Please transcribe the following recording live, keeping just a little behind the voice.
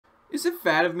Is it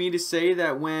fat of me to say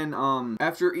that when,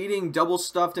 after eating double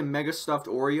stuffed and mega stuffed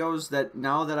Oreos, that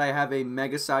now that I have a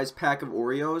mega sized pack of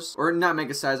Oreos, or not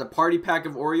mega size, a party pack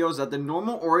of Oreos, that the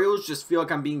normal Oreos just feel like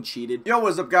I'm being cheated? Yo,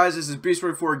 what's up guys? This is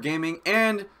Beast44 Gaming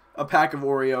and a pack of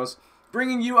Oreos,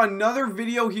 bringing you another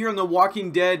video here on the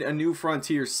Walking Dead A New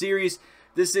Frontier series.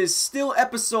 This is still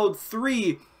episode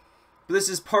 3. This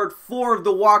is part 4 of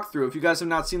the walkthrough. If you guys have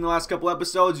not seen the last couple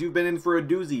episodes, you've been in for a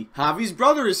doozy. Javi's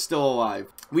brother is still alive.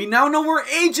 We now know where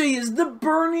AJ is, the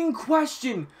burning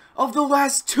question of the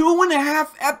last 2.5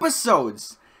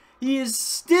 episodes. He is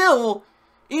still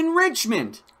in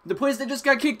Richmond, the place they just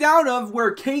got kicked out of,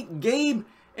 where Kate, Gabe,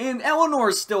 and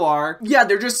Eleanor still are. Yeah,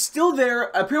 they're just still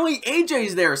there. Apparently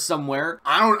AJ's there somewhere.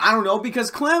 I don't know, because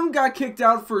Clem got kicked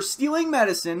out for stealing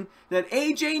medicine that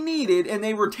AJ needed, and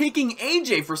they were taking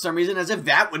AJ for some reason, as if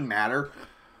that would matter.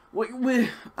 I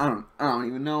don't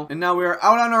even know. And now we're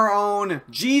out on our own.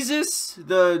 Jesus,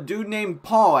 the dude named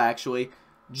Paul, actually.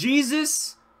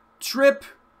 Jesus, Trip,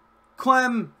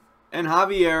 Clem, and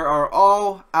Javier are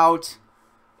all out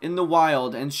in the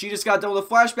wild, and she just got done with a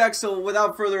flashback, so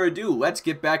without further ado, let's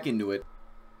get back into it.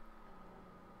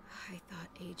 I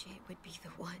thought AJ would be the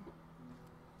one.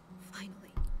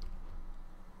 Finally.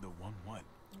 The one what?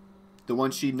 The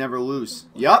one she'd never lose.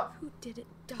 Yup. Who did it,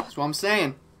 Doc? That's what I'm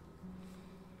saying.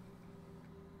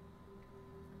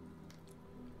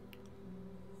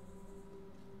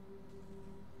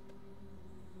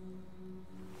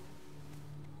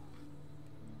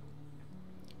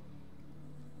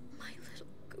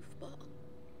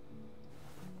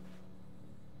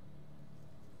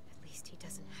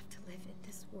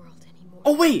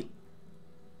 Oh, wait!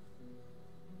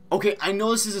 Okay, I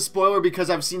know this is a spoiler because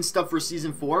I've seen stuff for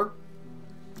Season 4.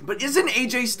 But isn't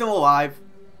AJ still alive?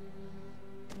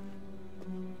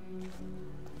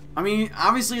 I mean,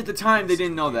 obviously at the time they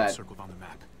didn't know that. Circled on the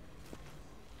map.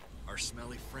 Our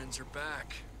smelly friends are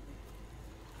back.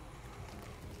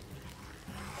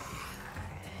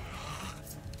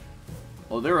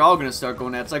 Well, they're all gonna start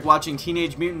going at it. It's like watching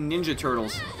Teenage Mutant Ninja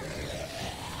Turtles.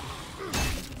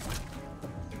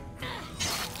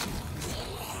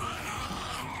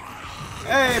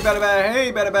 Hey,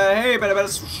 bada,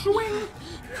 swing!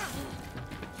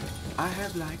 I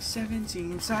have like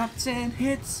 17 top 10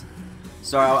 hits.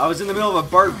 Sorry, I was in the middle of a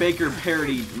Bart Baker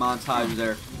parody montage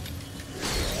there.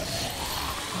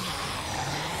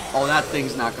 Oh, that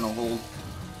thing's not gonna hold.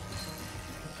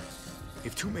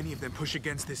 If too many of them push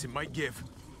against this, it might give.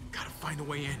 Gotta find a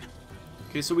way in.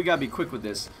 Okay, so we gotta be quick with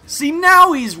this. See,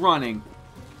 now he's running!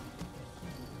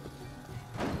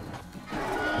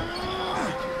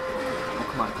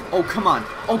 Oh, come on.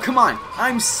 Oh, come on.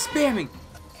 I'm spamming.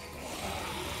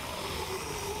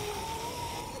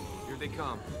 Here they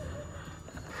come.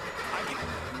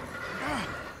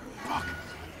 Fuck.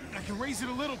 I can raise it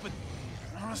a little, but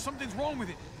something's wrong with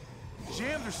it.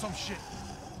 Jammed or some shit.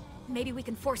 Maybe we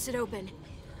can force it open.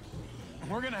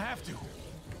 We're gonna have to.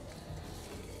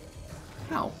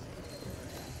 How?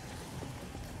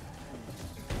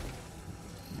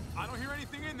 I don't hear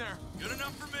anything in there. Good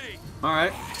enough for me.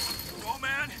 Alright. Oh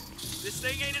man, this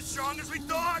thing ain't as strong as we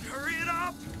thought. Hurry it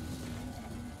up.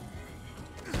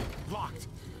 Locked.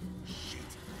 Shit.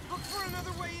 Look for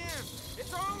another way in.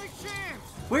 It's our only chance.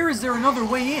 Where is there another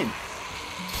way in?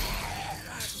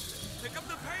 Pick up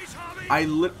the pace,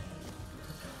 Javi.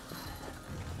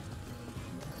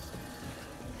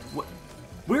 What?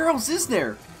 Where else is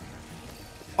there?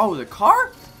 Oh, the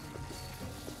car?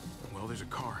 Well, there's a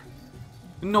car.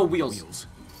 No wheels.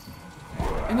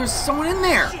 And there's someone in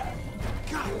there.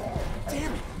 God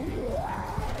damn it.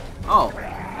 Oh,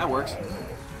 that works.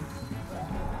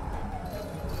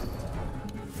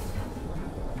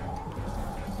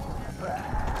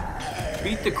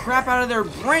 Beat the crap out of their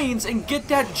brains and get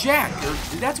that jack. Or,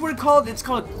 that's what it's called. It's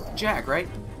called jack, right?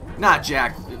 Not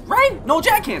jack, right? No,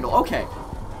 jack handle. Okay.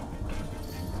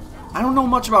 I don't know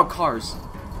much about cars.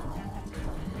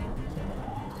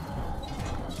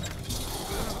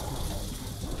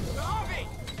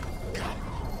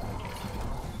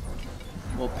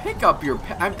 Well, pick up your...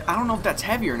 I don't know if that's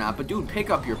heavy or not, but dude, pick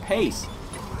up your pace.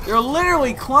 They're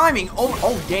literally climbing.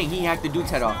 Oh, dang, he hacked the dude's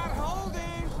head off.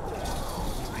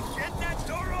 Get that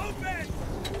door open.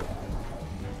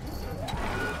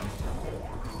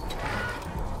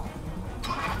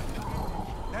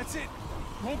 That's it.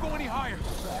 Won't go any higher.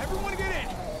 Everyone get in.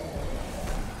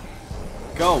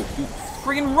 Go, dude.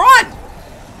 Friggin' run!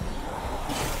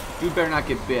 Dude better not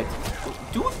get bit.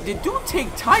 Did dude take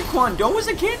Taekwondo as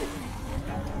a kid?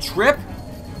 Trip?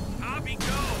 Javi,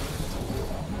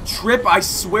 go. Trip, I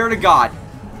swear to God.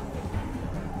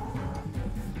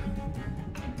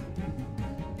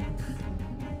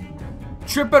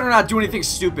 Trip better not do anything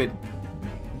stupid.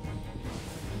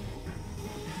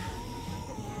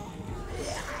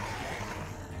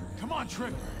 Come on,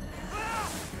 Trip.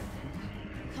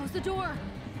 Close the door.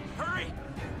 Hurry!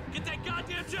 Get that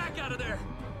goddamn Jack out of there!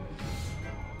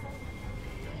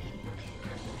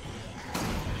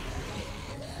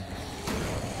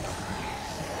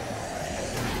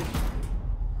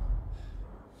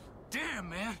 Damn,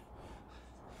 man.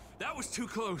 That was too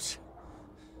close.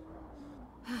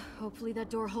 Hopefully that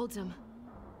door holds him.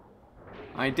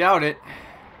 I doubt it.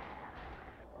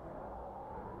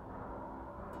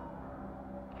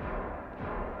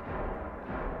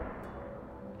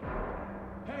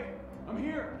 Hey, I'm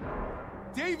here.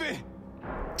 David!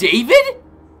 David?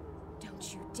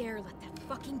 Don't you dare let that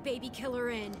fucking baby killer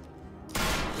in.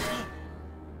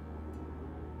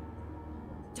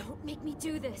 Don't make me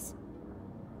do this.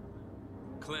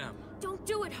 Clem. Don't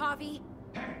do it, Javi.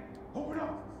 Hey, open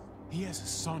up! He has a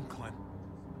son, Clem.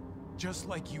 Just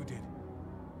like you did.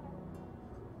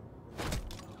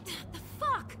 The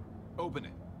fuck? Open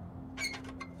it.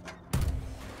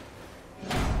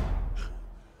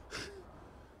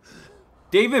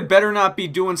 David better not be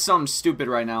doing something stupid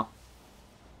right now.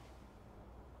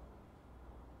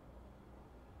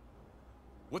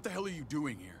 What the hell are you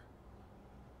doing here?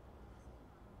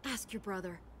 Ask your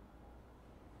brother.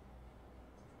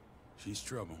 She's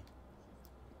trouble.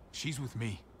 She's with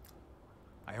me.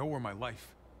 I owe her my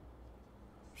life.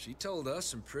 She told us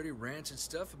some pretty rancid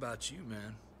stuff about you,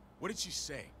 man. What did she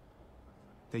say?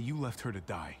 That you left her to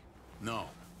die. No,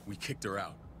 we kicked her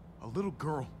out. A little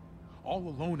girl, all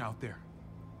alone out there.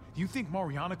 Do you think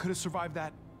Mariana could have survived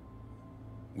that?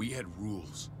 We had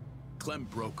rules. Clem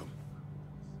broke them.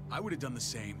 I would have done the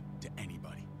same to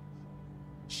anybody.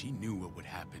 She knew what would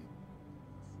happen.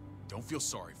 Don't feel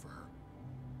sorry for her.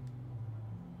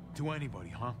 To anybody,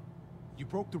 huh? You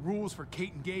broke the rules for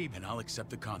Kate and Gabe. And I'll accept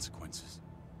the consequences.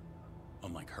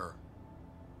 Unlike her.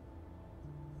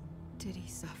 Did he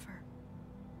suffer?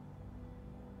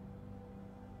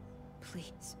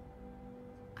 Please.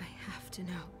 I have to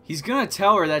know. He's gonna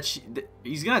tell her that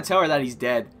he's gonna tell her that he's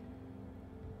dead.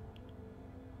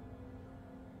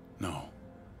 No.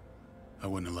 I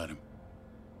wouldn't have let him.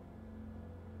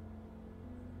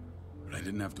 But I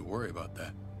didn't have to worry about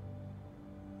that.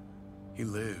 He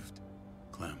lived,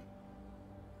 Clem.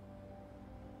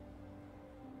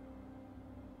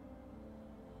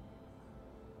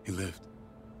 He lived.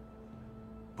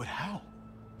 But how?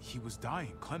 He was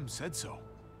dying. Clem said so.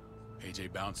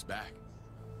 AJ bounced back.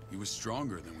 He was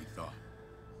stronger than we thought.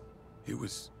 It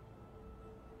was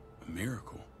a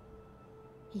miracle.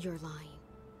 You're lying.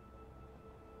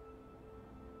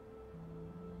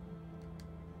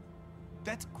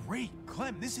 That's great.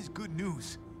 Clem, this is good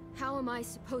news. How am I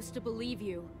supposed to believe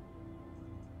you?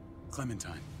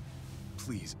 Clementine,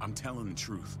 please, I'm telling the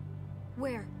truth.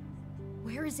 Where?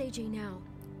 Where is AJ now?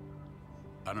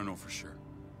 I don't know for sure.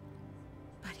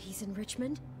 But he's in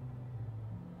Richmond?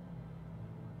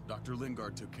 Dr.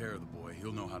 Lingard took care of the boy.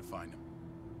 He'll know how to find him.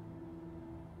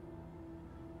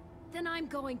 Then I'm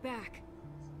going back.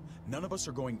 None of us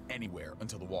are going anywhere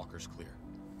until the walker's clear.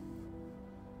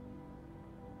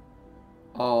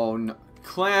 Oh no,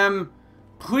 Clem,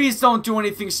 please don't do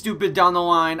anything stupid down the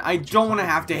line. I don't want to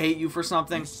have to hate you for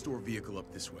something. Store vehicle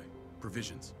up this way.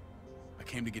 Provisions. I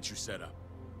came to get you set up.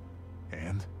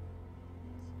 And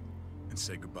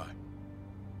Say goodbye.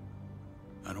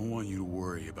 I don't want you to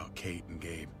worry about Kate and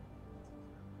Gabe.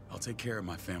 I'll take care of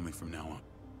my family from now on.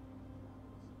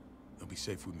 They'll be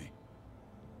safe with me.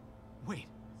 wait,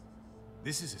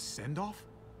 this is a send-off?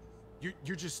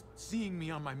 You're just seeing me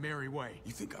on my merry way.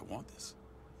 You think I want this?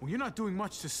 Well, you're not doing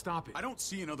much to stop it. I don't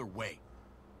see another way.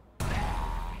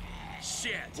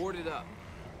 Shit! Board it up.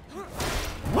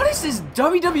 What is this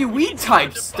WWE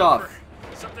type stuff?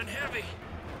 Something heavy.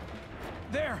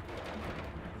 There!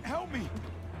 Help me!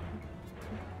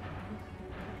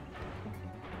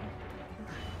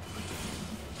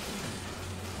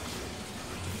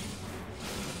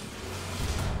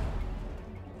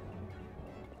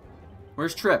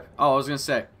 Where's Trip? Oh, I was gonna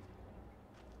say.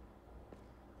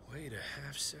 Wait a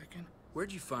half second.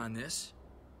 Where'd you find this?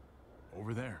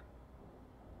 Over there.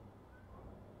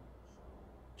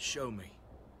 Show me.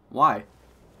 Why?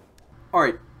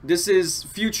 Alright, this is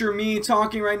future me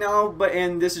talking right now,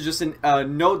 and this is just a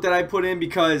note that I put in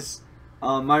because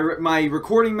my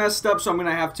recording messed up, so I'm going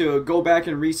to have to go back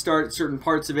and restart certain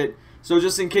parts of it. So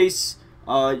just in case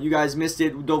you guys missed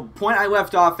it, the point I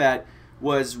left off at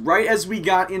was right as we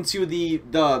got into the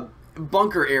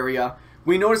bunker area,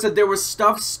 we noticed that there was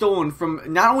stuff stolen from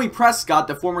not only Prescott,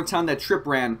 the former town that Trip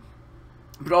ran,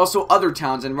 but also other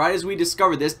towns. And right as we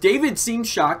discovered this, David seemed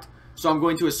shocked. so I'm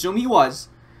going to assume he was.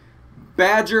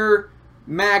 Badger,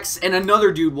 Max, and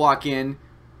another dude walk in.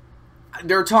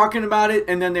 They're talking about it,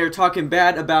 and then they're talking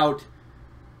bad about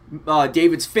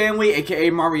David's family, aka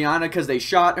Mariana, because they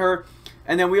shot her.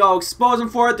 And then we all expose him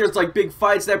for it. There's like big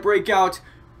fights that break out.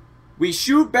 We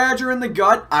shoot Badger in the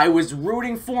gut. I was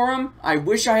rooting for him. I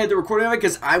wish I had the recording of it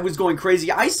because I was going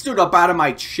crazy. I stood up out of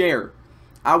my chair.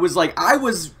 I was like, I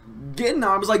was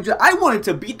like, I wanted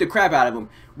to beat the crap out of him.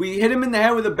 We hit him in the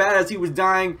head with a bat as he was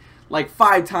dying like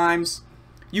 5 times.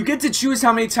 You get to choose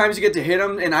how many times you get to hit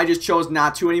him, and I just chose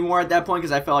not to anymore at that point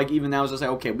because I felt like even that was just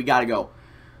like, okay, we gotta go.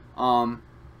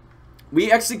 We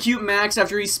execute Max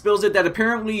after he spills it that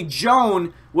apparently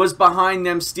Joan was behind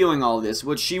them stealing all of this,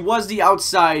 which she was the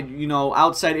outside, you know,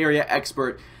 outside area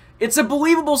expert. It's a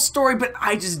believable story, but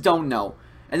I just don't know.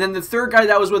 And then the third guy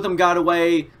that was with him got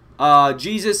away.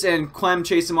 Jesus and Clem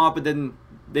chased him off, but then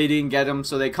they didn't get him,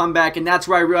 so they come back, and that's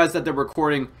where I realized that the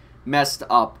recording messed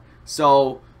up.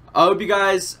 So I hope you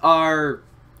guys are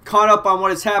caught up on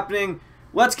what is happening.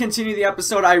 Let's continue the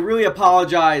episode. I really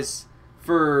apologize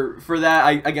for that.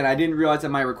 I didn't realize that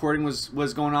my recording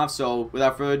was going off, so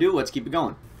without further ado, let's keep it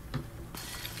going.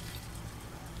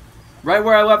 Right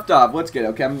where I left off. Let's get it.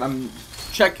 Okay, I'm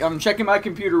checking my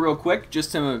computer real quick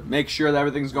just to make sure that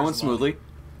everything's going smoothly.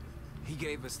 He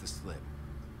gave us the slip.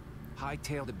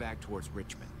 Hightailed it back towards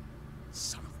Richmond.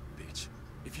 Son of a bitch.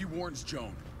 If he warns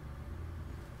Joan...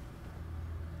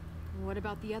 What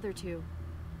about the other 2?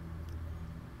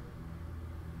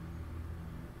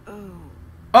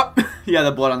 Oh, yeah,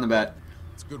 the blood on the bat.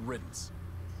 It's good riddance.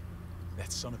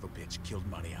 That son of a bitch killed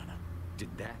Mariana.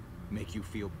 Did that make you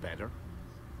feel better?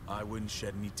 I wouldn't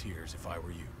shed any tears if I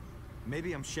were you.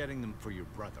 Maybe I'm shedding them for your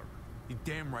brother. You're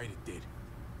damn right it did.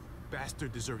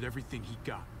 Bastard deserved everything he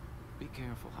got. Be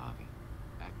careful, Javi.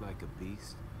 Act like a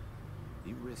beast.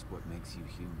 You risk what makes you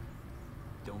human.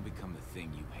 Don't become the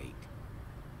thing you hate.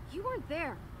 You weren't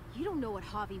there. You don't know what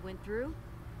Javi went through.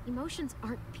 Emotions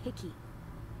aren't picky.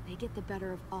 They get the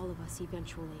better of all of us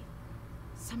eventually.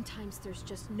 Sometimes there's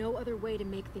just no other way to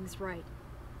make things right.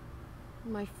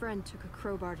 My friend took a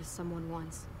crowbar to someone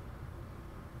once.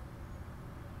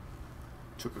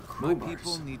 Took a My crowbar.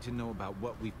 people need to know about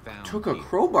what we found. Took a here.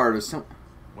 crowbar to some.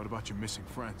 What about your missing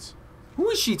friends? Who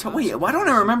is she? Wait, why don't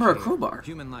I remember a crowbar?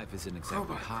 Human life isn't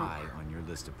exactly high Crowbar. on your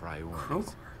list of priorities.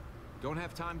 Crowbar. Don't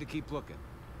have time to keep looking.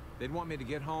 They'd want me to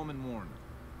get home and warn them.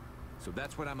 So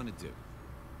that's what I'm gonna do.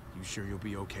 You sure you'll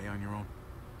be okay on your own?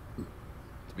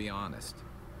 To be honest,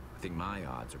 I think my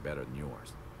odds are better than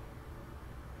yours.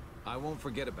 I won't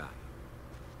forget about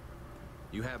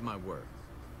you. You have my word.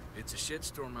 It's a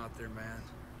shitstorm out there, man.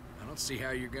 I don't see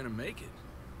how you're gonna make it.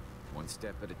 One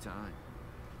step at a time.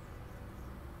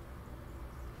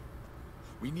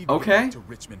 We need to Okay. get back to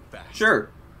Richmond fast. Sure.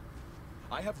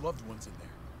 I have loved ones in there.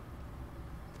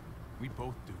 We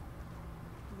both do.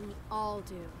 We all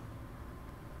do.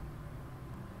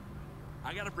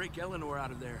 I gotta break Eleanor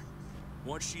out of there.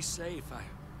 Once she's safe,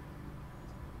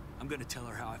 I'm gonna tell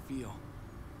her how I feel.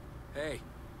 Hey,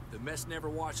 the mess never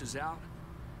washes out.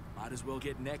 Might as well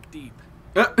get neck deep.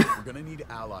 We're gonna need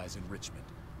allies in Richmond.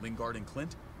 Lingard and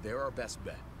Clint, they're our best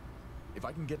bet. If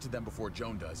I can get to them before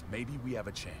Joan does, maybe we have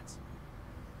a chance.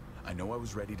 I know I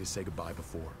was ready to say goodbye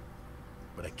before,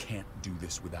 but I can't do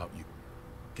this without you.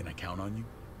 Can I count on you?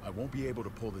 I won't be able to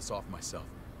pull this off myself.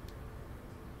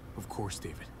 Of course,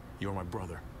 David. You're my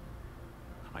brother.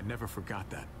 I never forgot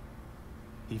that.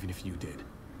 Even if you did.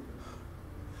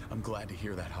 I'm glad to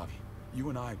hear that, Javi. You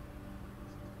and I,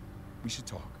 we should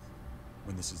talk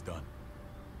when this is done.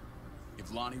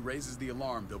 If Lonnie raises the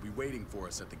alarm, they'll be waiting for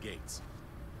us at the gates.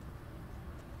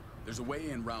 There's a way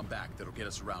in round back that'll get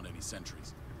us around any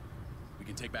sentries. We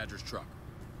can take Badger's truck.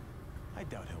 I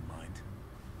doubt he'll mind.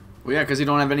 Well, yeah, because you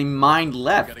don't have any mind We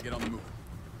left. gotta get on the move.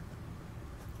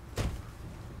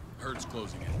 Herd's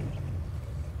closing in.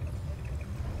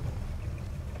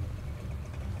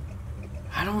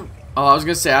 I don't. Oh, I was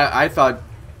gonna say I thought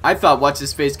what's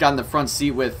his face got in the front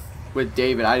seat with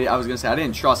David. I was gonna say I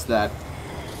didn't trust that.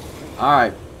 All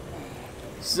right.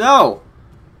 So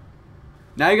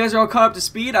now you guys are all caught up to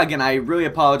speed. Again, I really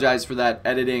apologize for that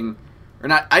editing, or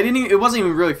not. I didn't. It wasn't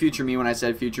even really future me when I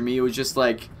said future me. It was just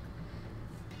like,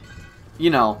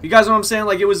 you know, you guys know what I'm saying?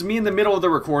 Like it was me in the middle of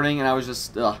the recording, and I was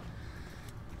just.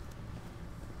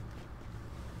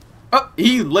 Oh,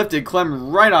 he lifted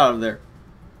Clem right out of there.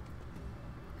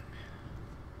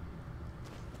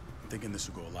 I'm thinking this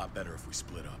will go a lot better if we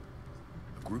split up.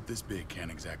 A group this big can't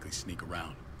exactly sneak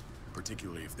around,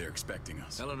 particularly if they're expecting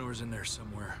us. Eleanor's in there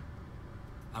somewhere.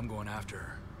 I'm going after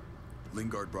her.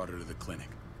 Lingard brought her to the clinic.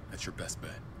 That's your best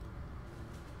bet.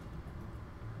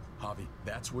 Javi,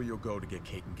 that's where you'll go to get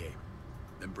Kate and Gabe.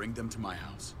 Then bring them to my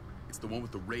house. It's the one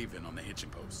with the raven on the hitching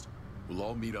post. We'll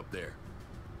all meet up there.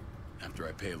 After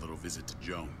I pay a little visit to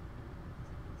Joan.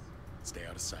 Stay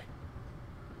out of sight.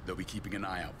 They'll be keeping an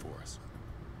eye out for us.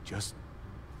 Just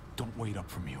don't wait up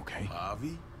for me, okay?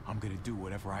 Javi? I'm gonna do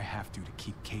whatever I have to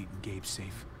keep Kate and Gabe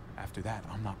safe. After that,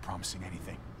 I'm not promising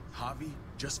anything. Javi,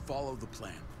 just follow the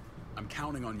plan. I'm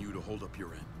counting on you to hold up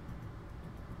your end.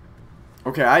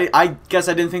 Okay, I guess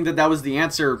I didn't think that was the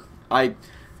answer. I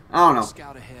don't know.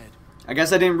 Scout ahead. I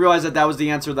guess I didn't realize that was the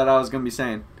answer that I was going to be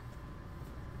saying.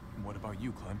 What about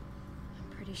you, Clem? I'm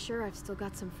pretty sure I've still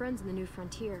got some friends in the New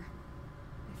Frontier.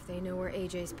 If they know where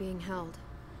AJ's being held,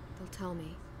 they'll tell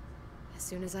me. As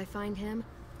soon as I find him,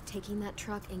 taking that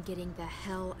truck and getting the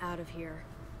hell out of here.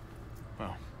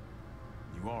 Well,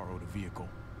 you are owed a vehicle.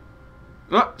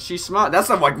 She smiled. That's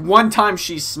not like one time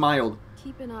she smiled.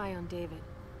 Keep an eye on David.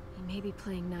 He may be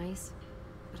playing nice,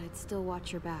 but I'd still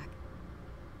watch your back.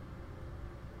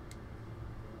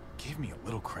 Give me a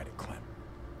little credit, Clem.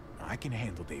 I can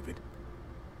handle David.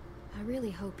 I really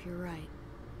hope you're right.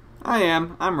 I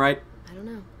am. I'm right. I don't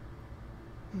know.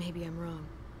 Maybe I'm wrong.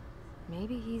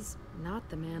 Maybe he's not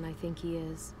the man I think he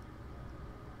is.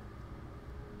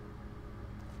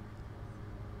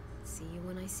 See you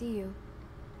when I see you.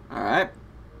 Alright.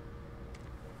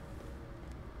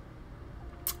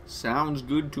 Sounds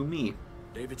good to me.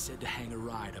 David said to hang a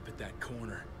ride up at that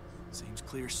corner. Seems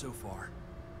clear so far.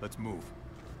 Let's move.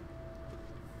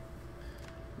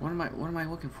 What am I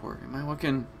looking for? Am I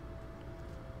looking...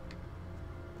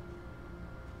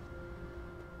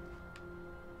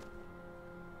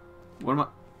 What am I...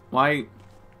 Why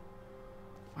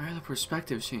are the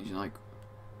perspectives changing? Like...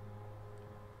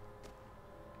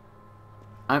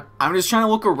 I'm just trying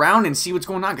to look around and see what's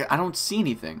going on. I don't see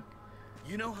anything.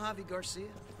 You know Javi Garcia?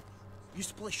 Used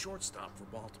to play shortstop for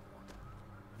Baltimore.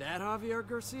 That Javier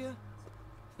Garcia?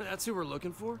 That's who we're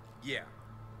looking for? Yeah,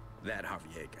 that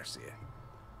Javier Garcia.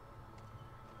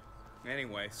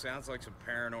 Anyway, sounds like some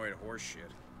paranoid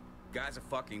horseshit. Guy's a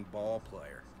fucking ball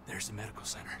player. There's the medical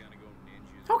center.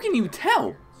 How can you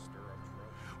tell?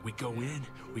 We go in,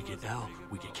 we get out,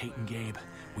 we get Kate and Gabe,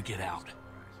 we get out.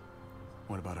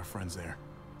 What about our friends there?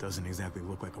 Doesn't exactly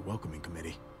look like a welcoming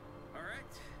committee. All right,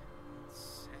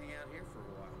 let's hang out here for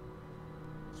a while.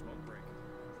 Smoke break.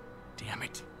 Damn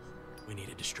it. We need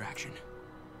a distraction.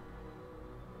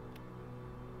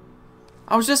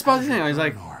 I was just about to say, I was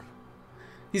like...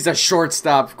 He's a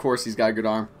shortstop. Of course he's got a good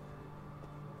arm.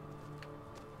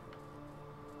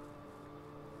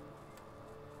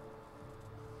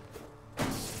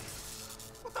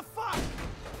 What the fuck?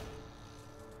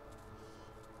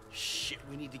 Shit,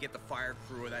 we need to get the fire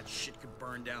crew or that shit could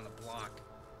burn down the block.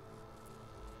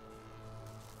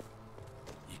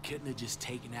 You couldn't have just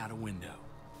taken out a window.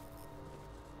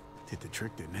 Did the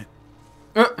trick, didn't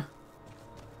it?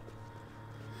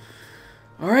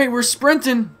 Alright, we're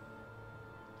sprinting.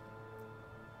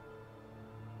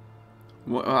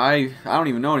 Well, I don't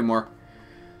even know anymore.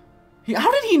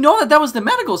 How did he know that was the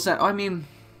medical center? I mean...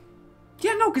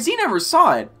 Yeah, no, because he never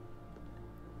saw it.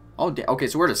 Oh, okay,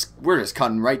 so we're just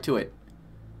cutting right to it.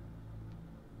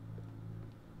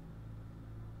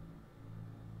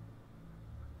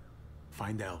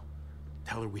 Find Elle.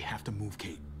 Tell her we have to move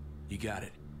Kate. You got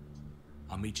it.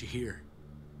 I'll meet you here.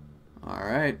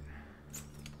 Alright.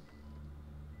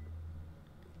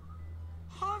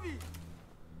 Javi!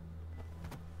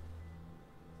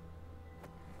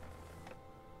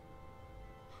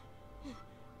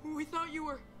 We thought you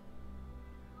were...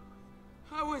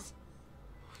 I was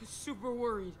super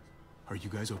worried. Are you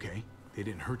guys okay? They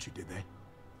didn't hurt you, did they?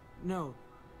 No,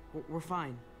 we're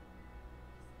fine.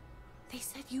 They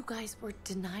said you guys were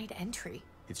denied entry.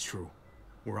 It's true.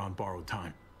 We're on borrowed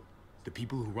time. The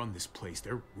people who run this place,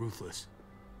 they're ruthless.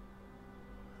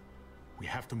 We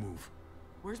have to move.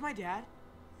 Where's my dad?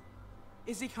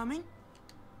 Is he coming?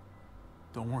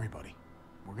 Don't worry, buddy.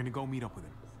 We're gonna go meet up with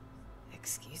him.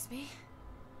 Excuse me?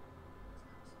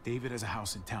 David has a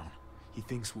house in town. He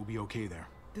thinks we'll be okay there.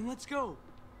 Then let's go.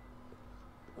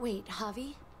 Wait,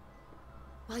 Javi?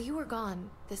 While you were gone,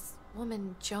 this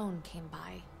woman, Joan, came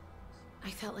by. I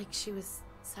felt like she was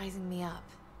sizing me up.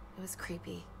 It was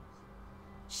creepy.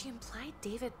 She implied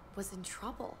David was in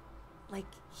trouble. Like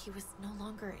he was no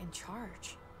longer in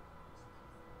charge.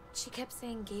 She kept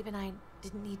saying Gabe and I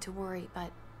didn't need to worry,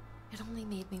 but it only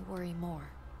made me worry more.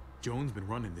 Joan's been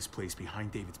running this place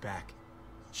behind David's back.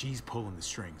 She's pulling the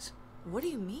strings. What do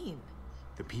you mean?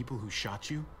 The people who shot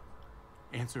you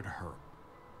answer to her.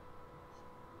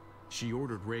 She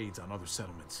ordered raids on other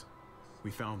settlements. We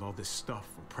found all this stuff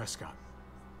from Prescott.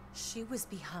 She was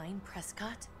behind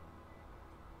Prescott?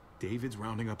 David's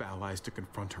rounding up allies to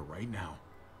confront her right now.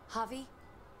 Javi,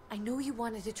 I know you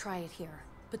wanted to try it here,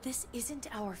 but this isn't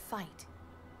our fight.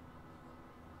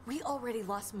 We already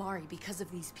lost Mari because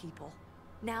of these people.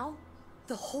 Now,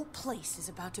 the whole place is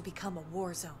about to become a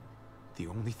war zone. The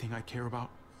only thing I care about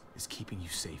is keeping you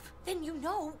safe. Then you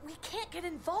know we can't get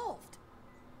involved.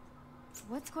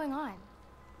 What's going on?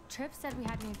 Tripp said we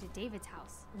had to move to David's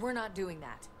house. We're not doing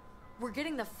that. We're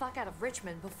getting the fuck out of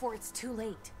Richmond before it's too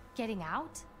late. Getting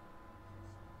out?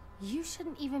 You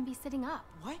shouldn't even be sitting up.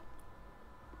 What?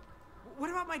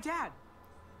 What about my dad?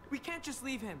 We can't just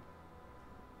leave him.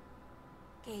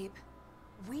 Gabe,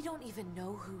 we don't even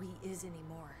know who he is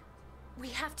anymore. We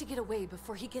have to get away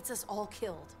before he gets us all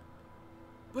killed.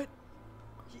 But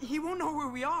he won't know where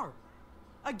we are.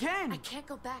 Again! I can't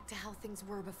go back to how things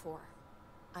were before.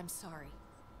 I'm sorry.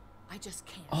 I just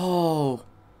can't. Oh.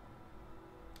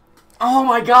 Oh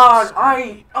my god.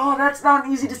 Oh, that's not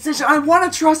an easy decision. I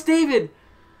want to trust David.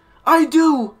 I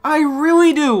do. I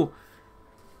really do.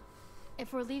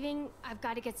 If we're leaving, I've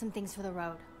got to get some things for the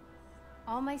road.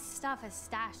 All my stuff is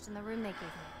stashed in the room they gave me.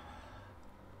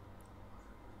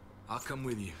 I'll come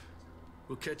with you.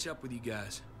 We'll catch up with you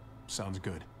guys. Sounds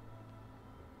good.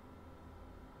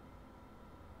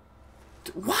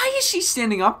 Why is she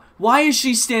standing up? Why is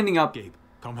she standing up? Gabe,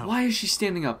 come help. Why is she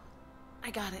standing up?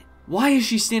 I got it. Why is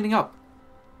she standing up?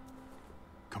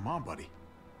 Come on, buddy.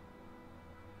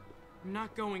 I'm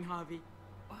not going, Javi.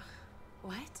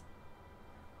 What?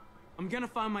 I'm gonna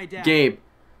find my dad. Gabe.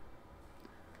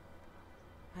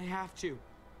 I have to.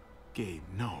 Gabe,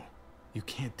 no. You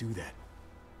can't do that.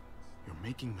 You're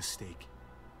making a mistake.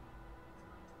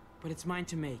 But it's mine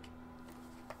to make.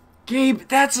 Gabe,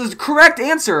 that's a correct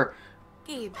answer.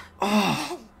 Gabe.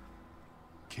 Oh.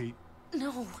 Kate.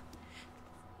 No.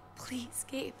 Please,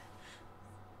 Gabe.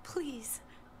 Please.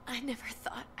 I never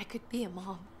thought I could be a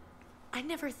mom. I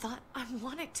never thought I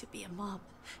wanted to be a mom.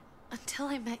 Until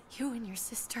I met you and your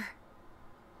sister.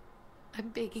 I'm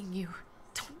begging you.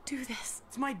 Don't do this.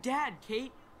 It's my dad,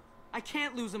 Kate. I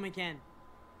can't lose him again.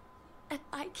 And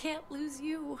I can't lose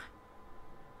you.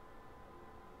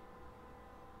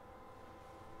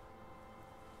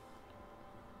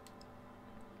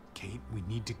 Kate, we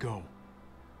need to go.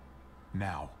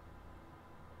 Now.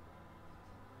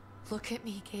 Look at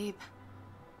me, Gabe.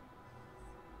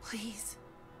 Please.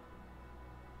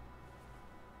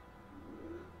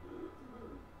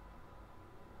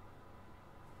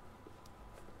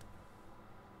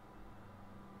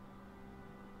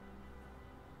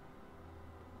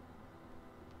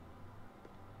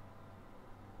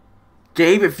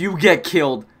 Gabe, if you get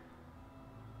killed,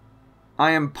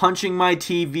 I am punching my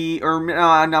TV, or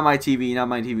not my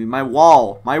TV, my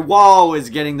wall. My wall is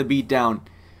getting the beat down.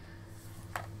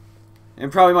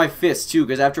 And probably my fist, too,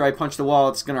 because after I punch the wall,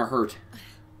 it's gonna hurt.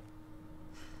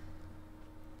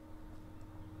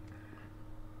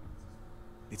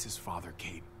 It's his father,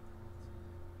 Kate.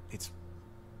 It's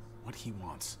what he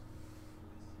wants.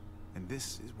 And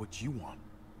this is what you want.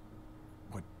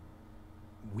 What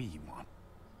we want.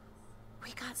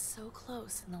 We got so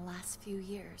close in the last few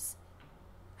years.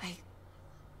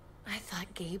 I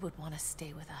thought Gabe would want to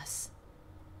stay with us.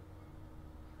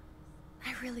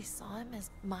 I really saw him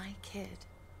as my kid.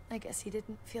 I guess he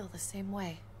didn't feel the same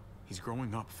way. He's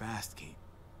growing up fast, Kate.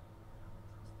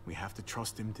 We have to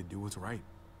trust him to do what's right.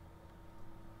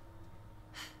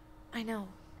 I know.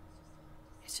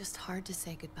 It's just hard to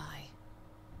say goodbye.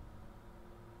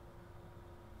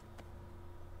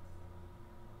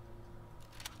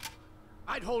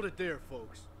 I'd hold it there,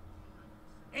 folks.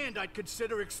 And I'd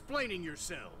consider explaining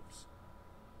yourselves.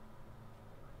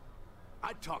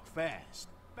 I'd talk fast.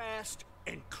 Fast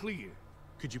and clear.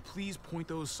 Could you please point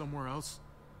those somewhere else?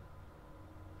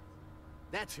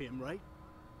 That's him, right?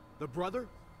 The brother?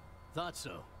 Thought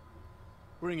so.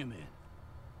 Bring him in.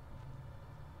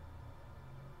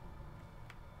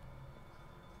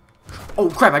 Oh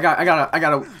crap, I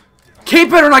gotta... Kate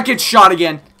better not get shot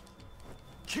again.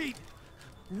 Kate,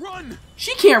 run!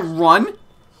 She can't run.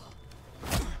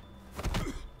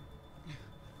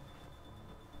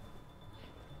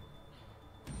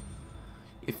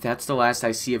 If that's the last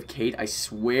I see of Kate, I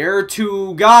swear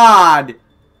to God,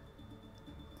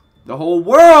 the whole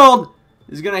world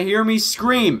is gonna hear me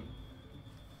scream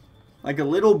like a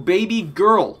little baby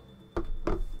girl.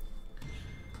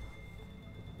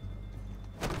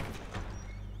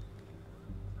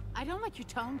 I don't like your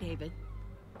tone, David.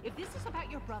 If this is about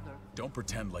your brother... Don't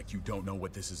pretend like you don't know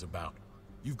what this is about.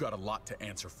 You've got a lot to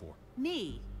answer for.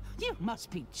 Me? You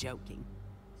must be joking.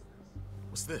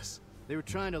 What's this? They were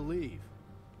trying to leave.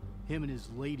 Him and his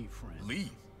lady friend.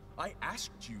 Leave? I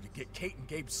asked you to get Kate and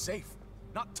Gabe safe,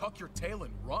 not tuck your tail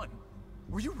and run.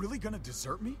 Were you really gonna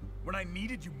desert me when I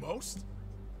needed you most?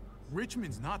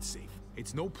 Richmond's not safe.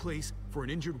 It's no place for an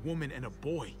injured woman and a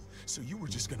boy. So you were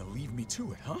just gonna leave me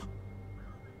to it, huh?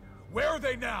 Where are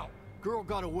they now? Girl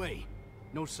got away.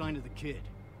 No sign of the kid.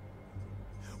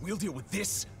 We'll deal with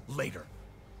this later.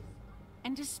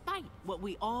 And despite what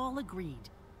we all agreed,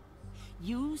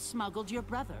 you smuggled your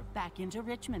brother back into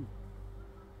Richmond.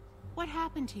 What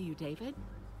happened to you, David?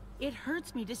 It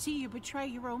hurts me to see you betray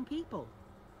your own people.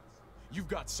 You've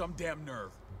got some damn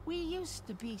nerve. We used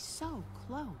to be so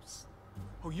close.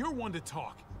 Oh, you're one to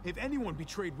talk. If anyone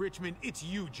betrayed Richmond, it's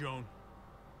you, Joan.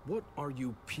 What are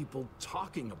you people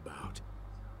talking about?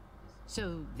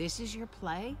 So this is your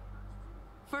play?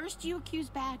 First you accuse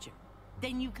Badger,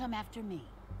 then you come after me.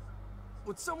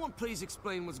 Would someone please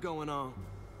explain what's going on?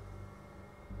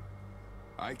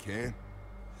 I can.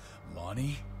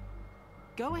 Lonnie?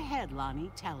 Go ahead,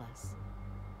 Lonnie, tell us.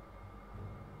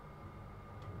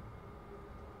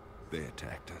 They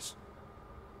attacked us.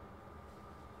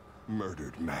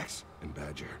 Murdered Max and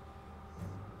Badger.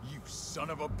 You son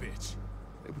of a bitch.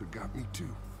 They would have got me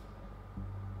too.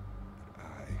 But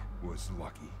I was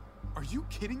lucky. Are you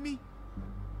kidding me?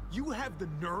 You have the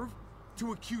nerve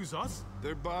to accuse us?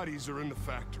 Their bodies are in the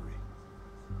factory.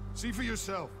 See for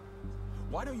yourself.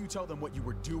 Why don't you tell them what you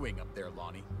were doing up there,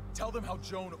 Lonnie? Tell them how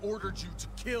Joan ordered you to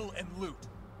kill and loot.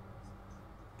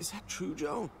 Is that true,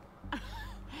 Joan?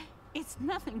 It's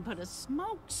nothing but a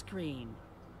smoke screen.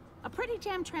 A pretty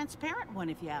damn transparent one,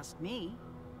 if you ask me.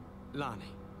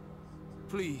 Lonnie,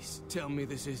 please tell me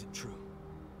this isn't true.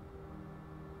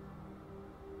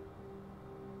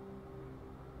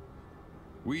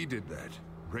 We did that.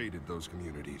 Raided those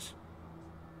communities.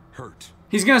 Hurt.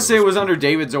 He's gonna say it was under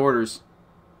David's orders.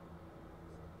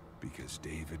 Because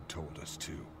David told us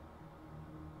to.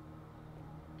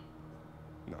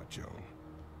 Not Joan.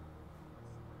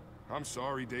 I'm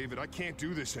sorry, David. I can't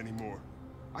do this anymore.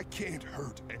 I can't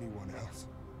hurt anyone else.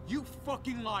 You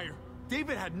fucking liar.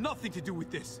 David had nothing to do with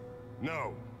this.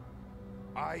 No.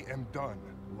 I am done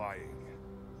lying.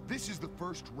 This is the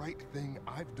first right thing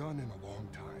I've done in a long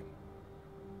time.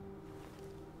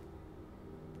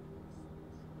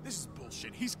 This is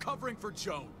bullshit. He's covering for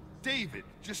Joan. David,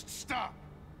 just stop.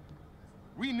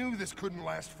 We knew this couldn't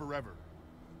last forever.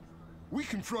 We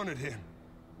confronted him.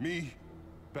 Me,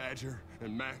 Badger,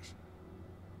 and Max.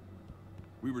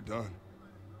 We were done.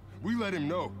 We let him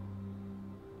know.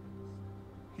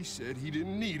 He said he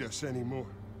didn't need us anymore.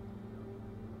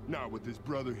 Not with his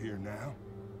brother here now.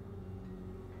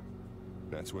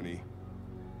 That's when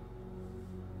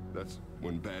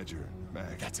Badger and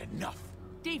Max... That's enough.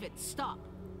 David, stop.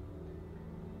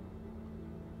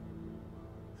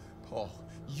 Paul,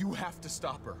 you have to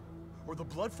stop her. Or the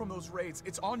blood from those raids,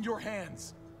 it's on your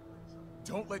hands.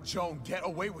 Don't let Joan get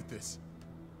away with this.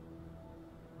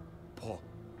 Paul,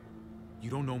 you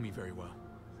don't know me very well,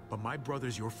 but my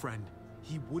brother's your friend.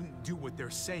 He wouldn't do what they're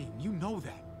saying. You know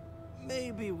that.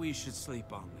 Maybe we should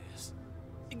sleep on this.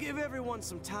 Give everyone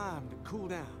some time to cool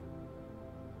down.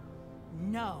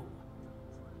 No.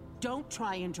 Don't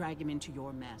try and drag him into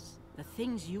your mess. The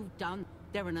things you've done,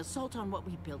 they're an assault on what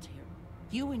we built here.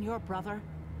 You and your brother,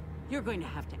 you're going to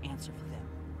have to answer for them.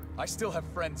 I still have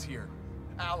friends here.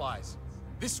 Allies.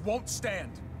 This won't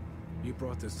stand. You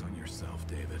brought this on yourself,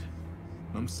 David.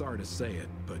 I'm sorry to say it,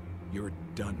 but you're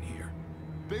done here.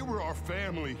 They were our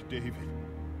family, David.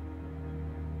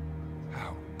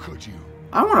 How could you?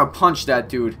 I want to punch that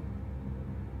dude.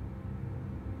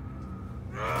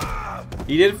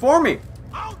 He did it for me.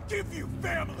 I'll give you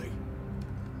family.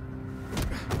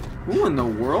 Who in the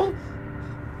world?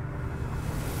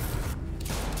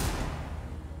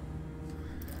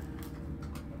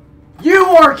 You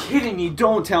are kidding me.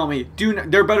 Don't tell me.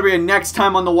 Dude, there better be a next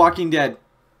time on The Walking Dead.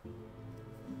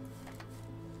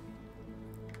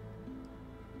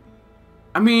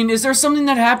 I mean, is there something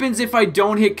that happens if I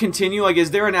don't hit continue? Like,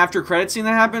 is there an after credit scene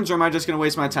that happens, or am I just going to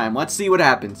waste my time? Let's see what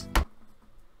happens.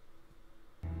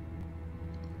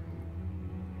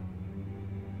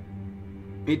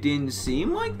 It didn't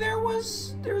seem like there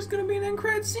was going to be an end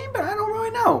credit scene, but I don't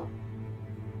really know.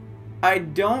 I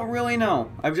don't really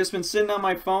know. I've just been sitting on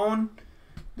my phone.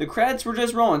 The credits were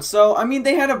just rolling. So, I mean,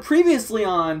 they had a previously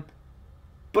on,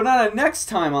 but not a next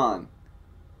time on.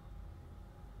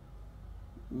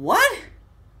 What?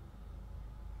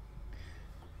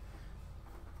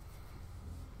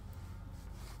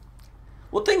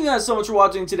 Well, thank you guys so much for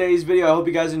watching today's video. I hope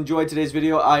you guys enjoyed today's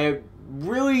video. I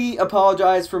really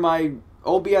apologize for my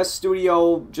OBS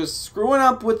studio just screwing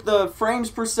up with the frames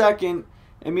per second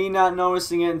and me not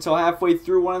noticing it until halfway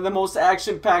through one of the most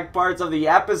action-packed parts of the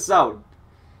episode.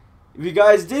 If you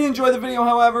guys did enjoy the video,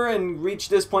 however, and reach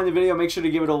this point in the video, make sure to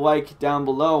give it a like down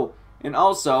below. And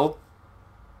also,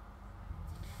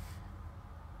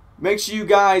 make sure you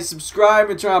guys subscribe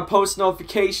and turn on post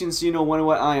notifications so you know when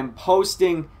what I am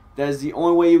posting. That is the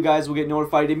only way you guys will get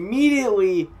notified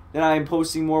immediately that I am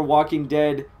posting more Walking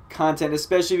Dead content,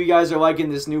 especially if you guys are liking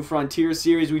this New Frontier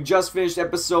series. We just finished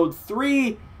episode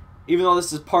 3, even though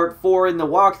this is part 4 in the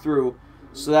walkthrough.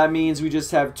 So that means we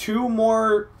just have 2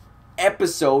 more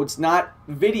episodes, not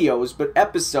videos, but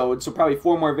episodes, so probably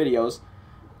 4 more videos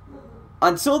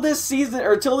until this season,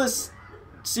 or until this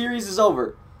series is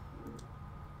over.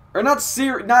 Or not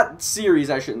series,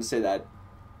 I shouldn't say that.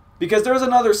 Because there's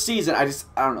another season, I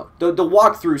don't know. The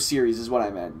walkthrough series is what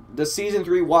I meant. The season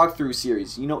 3 walkthrough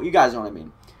series. You guys know what I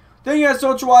mean. Thank you guys so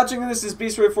much for watching, and this is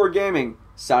Beast Ray 4 Gaming,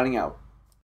 signing out.